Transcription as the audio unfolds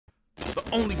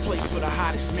only place for the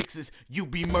hottest mixes,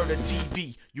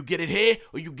 UBMurdaTV. You get it here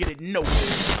or you get it nowhere.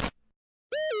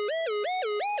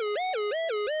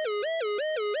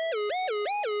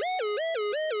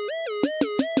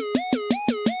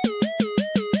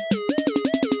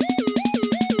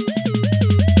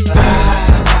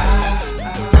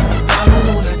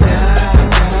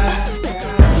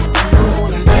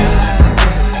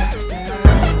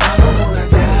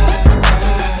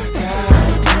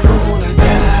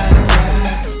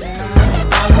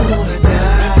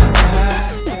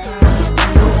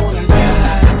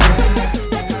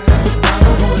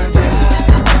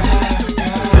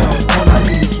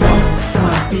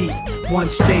 One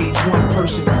stage, one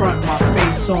person front, my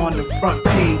face on the front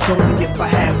page. Only if I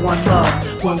had one love,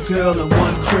 one girl and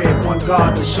one crib, one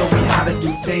God to show me how to do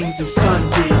things the sun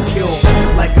did. Pure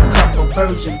like a cup of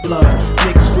virgin blood,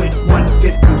 mixed with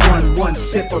 151. One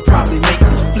sip would probably make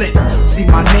me flip. See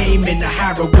my name in the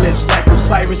hieroglyphs like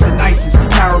Osiris and Isis.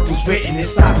 Parables written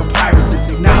inside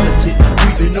papyruses, acknowledge it.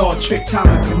 We've been all tricked, time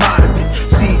to come out of it.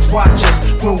 Seeds watch us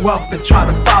grow up and try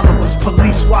to follow us.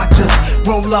 Police watch us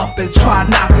roll up and try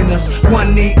knocking us.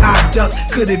 One knee I duck,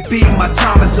 could it be my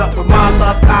time is up? With my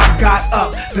luck I got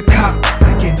up. The cop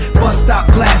again, bus stop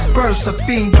glass bursts. A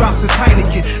fiend drops his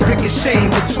Heineken. Ricochet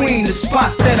between the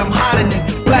spots that I'm hiding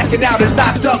in. Blacking out as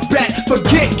I duck back,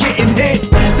 forget getting hit.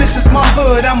 This is my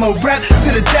hood, I'm a rap to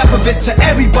the death of it. To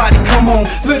everybody come home,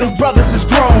 little brothers is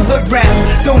grown. Hood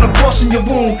rats, don't abortion your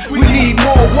womb. We need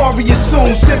more warriors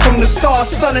soon. Sent from the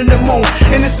stars, sun and the moon.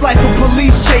 And it's like a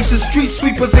police chasers, street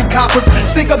sweepers and coppers.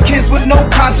 Stick up kids with no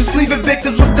conscience, leaving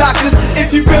victims with doctors.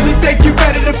 If you really think you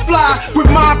ready to fly with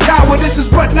my power, this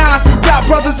is what Nas has got,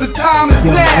 brothers. The time is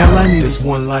now. All I need is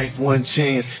one life, one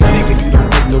chance. Nigga, you don't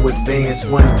get no advance,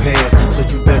 one pass. So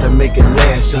you better make it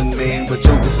last, young man. But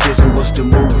your decision was to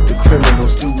move with the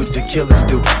criminals, do what the killers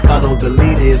do. Follow the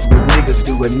leaders, what niggas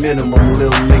do at minimum.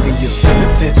 Little nigga, you're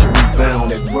penitentiary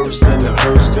bound. At worst in the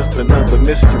hearse, just another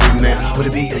mystery now. Would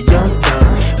it be a young thug,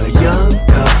 a young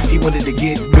thug? He wanted to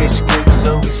get rich quick,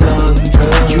 so he slung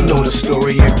drugs. You know the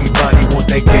story, everybody want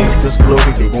that gangster's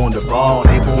glory. They want the ball,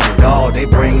 they want it all. They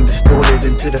brains distorted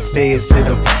until the feds hit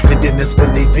them. And then that's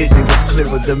when they vision gets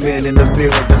clearer. The man in the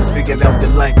mirror done figured out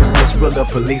that life is much realer.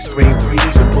 Police scream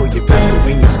freeze, you pull your pistol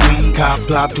when you squeeze. Cop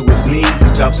flop to his knees, he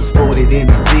drops his 40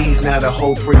 then he flees. Now the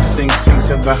whole precinct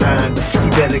chasing behind him. He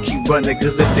better keep running,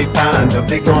 cause if they find him,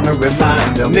 they gonna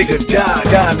remind him. Nigga die,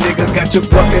 nigga, got you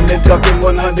bucking and ducking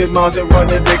 100 miles and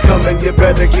running. They coming, you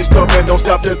better keep stopping. Don't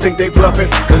stop to think they bluffing,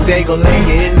 cause they gon' lay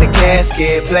you in the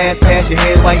casket. Blast past your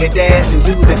head while you dash and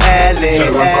do the alley.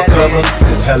 Turn up for cover,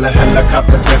 there's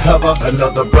helicopters that hover.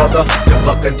 Another brother, you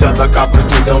fucking helicopters,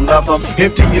 you don't love them.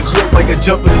 Empty your clip like a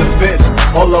jump in the fence.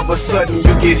 All of a sudden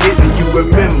you get hit and you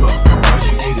remember, all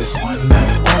you need is one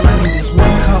life. All I need is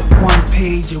one cup, one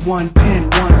page, and one pen,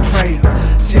 one prayer.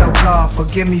 Tell God,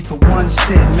 forgive me for one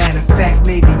sin. Matter of fact,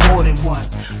 maybe more than one.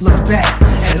 Look back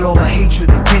at all the hatred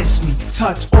against me.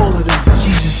 Touch all of them.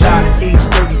 Jesus died at age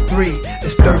 33.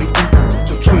 That's 33.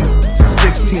 So between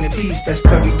 16 apiece, that's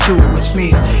 32. Which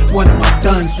means one of my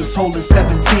duns was holding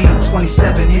 17.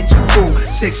 27 hit you full,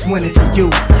 6 went into you.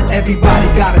 Everybody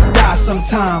gotta die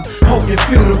sometime. Hope your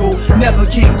funeral never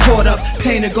get caught up.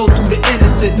 Pain to go through the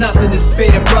innocent. Nothing is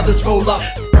fair. Brothers roll up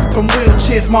from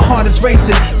wheelchairs, my heart is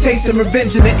racing, tasting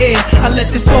revenge in the air. I let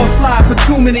this all slide for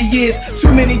too many years,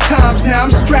 too many times. Now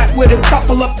I'm strapped with a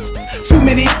couple of too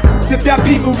many. If y'all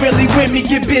people really with me,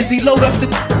 get busy, load up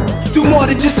the do more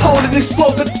than just hold it,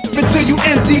 explode the until you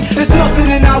empty. There's nothing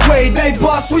in our way. They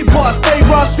bust, we bust, they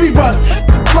rust, we rust.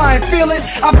 Flying, feel it,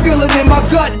 I feel it in my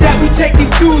gut that we take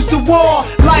these dudes to war.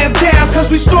 Lie them down,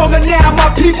 cause we stronger now. My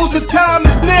people's, the time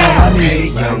is now.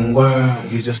 Hey young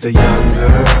world, you just a young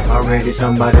girl. Already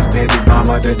somebody's baby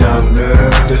mama, the dumb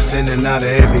girl. Descending out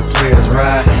of every player's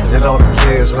ride, that all the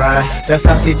players ride. That's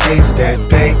how she chased that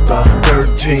paper.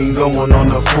 13 going on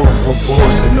the 4th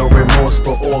abortion, no remorse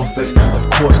for orphans. Of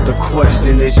course the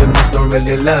question is, you must not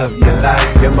really love your life.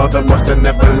 Your mother must have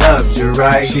never loved you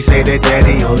right. She said that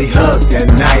daddy only hugged at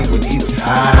night when he was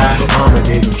high, but mama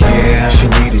didn't care. She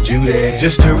needed you there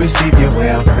just to receive your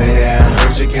welfare.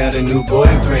 Heard you got a new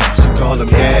boyfriend, she called him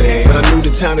daddy. But I knew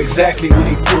the time exactly when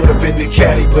he pulled up in the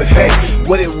caddy. But hey,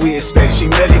 what did we expect? She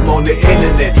met him on the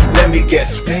internet. Let me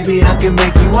guess, baby, I can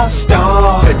make you a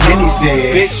star. But then he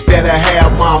said, bitch, better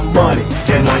have my money.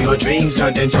 Then all your dreams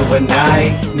turned into a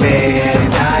nightmare.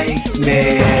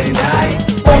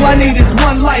 All I need is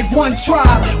one life, one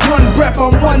tribe, one breath,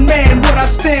 I'm one man. What I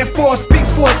stand for speaks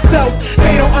for itself.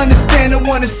 They don't understand and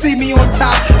wanna see me on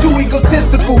top. Too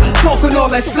egotistical, talking all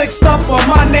that slick stuff, but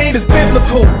my name is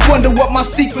biblical. Wonder what my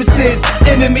secrets is.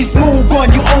 Enemies move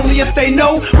on you only if they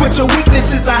know what your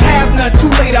weaknesses. I have none. Too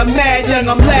late, I'm mad young,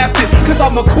 I'm laughing, cause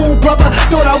I'm a cool brother.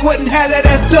 Thought I wouldn't have that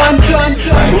ass done.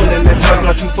 Dwelling in hurt,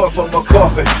 not too far from a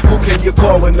coffin. Who can you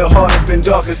call when the heart has been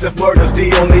darkest? If murder's the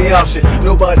only option.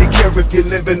 Nobody care if you're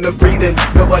living or breathing.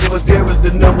 Nobody was there is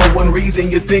the number one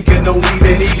reason you're thinking on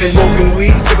leaving. Even smoking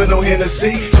weed, sipping on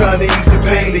Hennessy, trying to ease the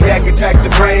pain. The yak attack the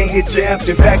brain, hit you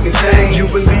empty, back insane. You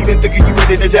believe in thinking you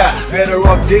ready to die. Better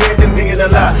off dead than being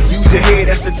alive. Use your head,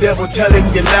 that's the devil telling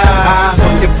you lies. Eyes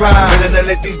on your pride, better not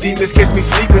let these demons catch me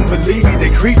sleeping. Believe me, they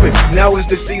creeping. Now is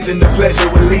the season of pleasure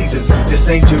with legions. This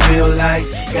ain't your real life,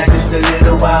 got just a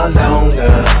little while longer.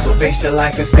 So face your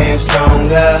life and stand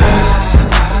stronger.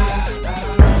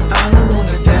 I don't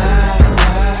wanna die.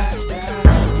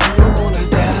 You don't wanna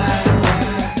die.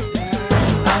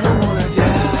 I don't wanna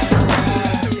die.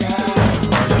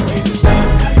 All you get is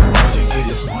one night. All you get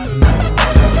is one night.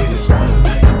 All you get is one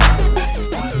night.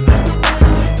 One night.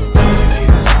 All you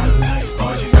get is one night.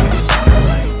 All you get is one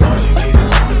night. All you get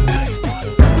is one night. All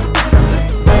you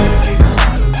get is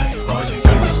one night. All you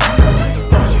get is one night. All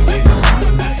you get is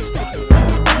one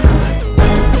night.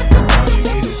 All you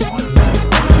get is one night.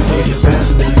 So your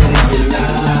best to live your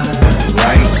life.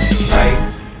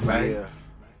 Right.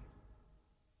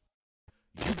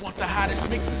 You want the hottest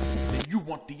mixes? Then you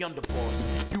want the underboss.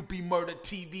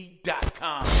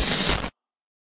 UBMurdaTV.com.